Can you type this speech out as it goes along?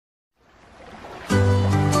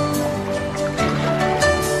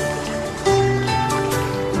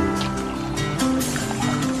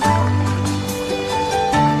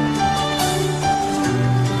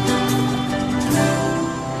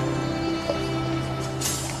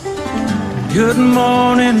Good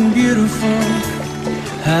morning, beautiful.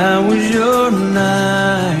 How was your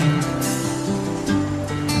night?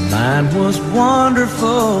 Mine was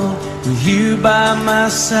wonderful with you by my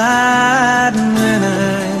side. And when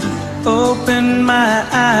I open my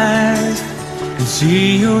eyes and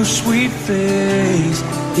see your sweet face,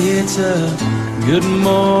 it's a good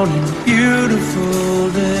morning,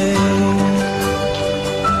 beautiful day.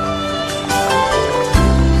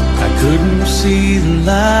 I couldn't see the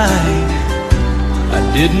light, I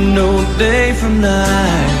didn't know day from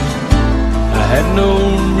night, I had no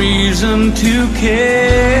reason to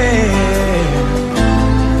care.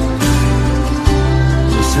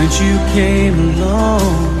 But since you came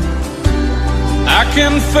along, I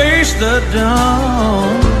can face the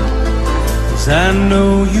dawn, 'cause I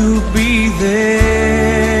know you'll be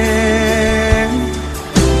there.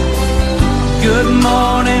 Good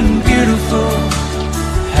morning, beautiful.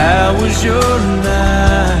 How was your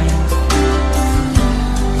night?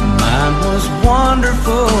 Mine was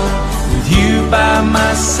wonderful with you by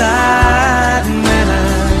my side. And when I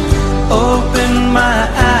open my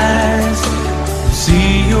eyes,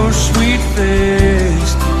 see your sweet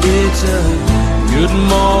face, it's a good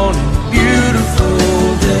morning, beautiful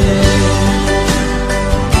day.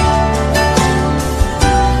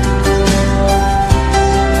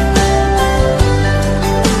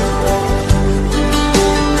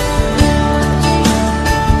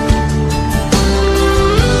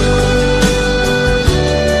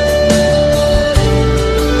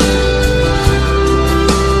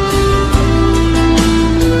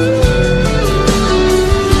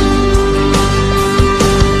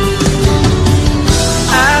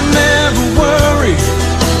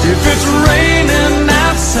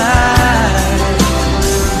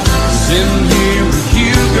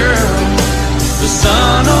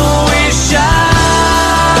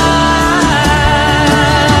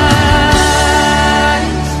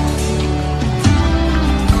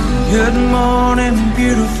 Good morning,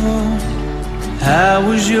 beautiful. How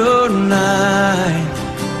was your night?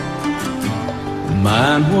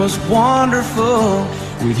 Mine was wonderful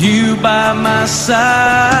with you by my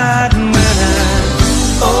side. And when I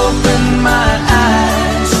open my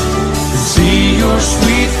eyes and see your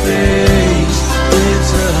sweet face,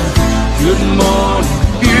 it's a good morning,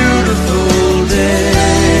 beautiful.